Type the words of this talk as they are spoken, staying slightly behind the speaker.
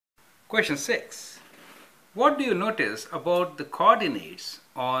Question 6. What do you notice about the coordinates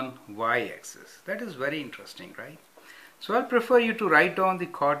on y-axis? That is very interesting, right? So I'll prefer you to write down the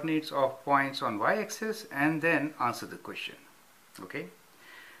coordinates of points on y-axis and then answer the question. Okay.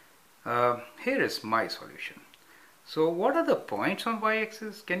 Here is my solution. So what are the points on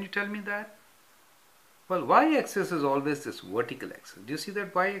y-axis? Can you tell me that? Well, y-axis is always this vertical axis. Do you see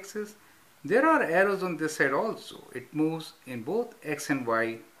that y-axis? There are arrows on this side also. It moves in both x and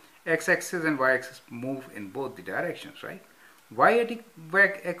y. X-axis and y-axis move in both the directions, right?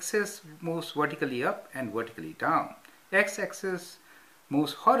 Y-axis moves vertically up and vertically down. X-axis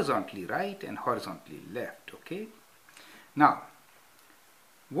moves horizontally right and horizontally left, okay? Now,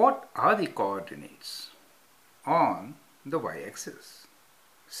 what are the coordinates on the y-axis?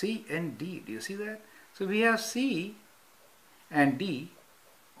 C and D, do you see that? So we have C and D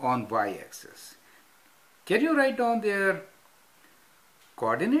on y-axis. Can you write down their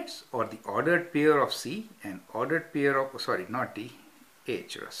coordinates or the ordered pair of C and ordered pair of, sorry, not D,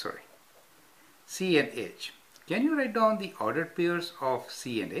 H, sorry, C and H. Can you write down the ordered pairs of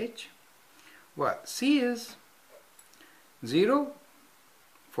C and H? Well, C is 0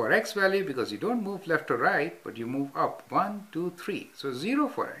 for x value because you don't move left or right, but you move up 1, 2, 3. So 0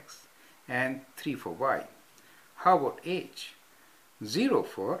 for x and 3 for y. How about H? 0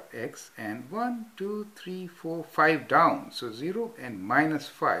 for x and 1, 2, 3, 4, 5 down. So 0 and minus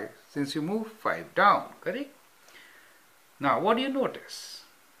 5 since you move 5 down, correct? Now what do you notice?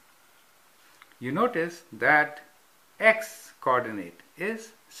 You notice that x coordinate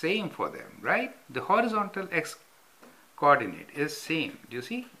is same for them, right? The horizontal x coordinate is same, do you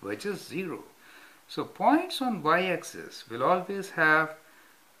see? Which is 0. So points on y-axis will always have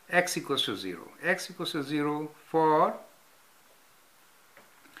x equals to 0. X equals to 0 for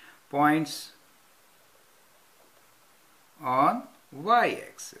points on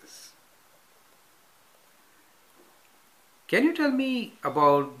y-axis. Can you tell me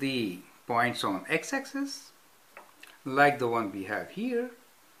about the points on x-axis? Like the one we have here,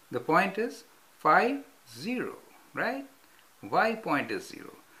 the point is 5, 0, right? Y point is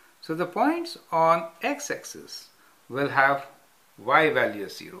 0. So the points on x-axis will have y value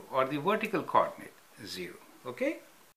as 0 or the vertical coordinate 0, okay?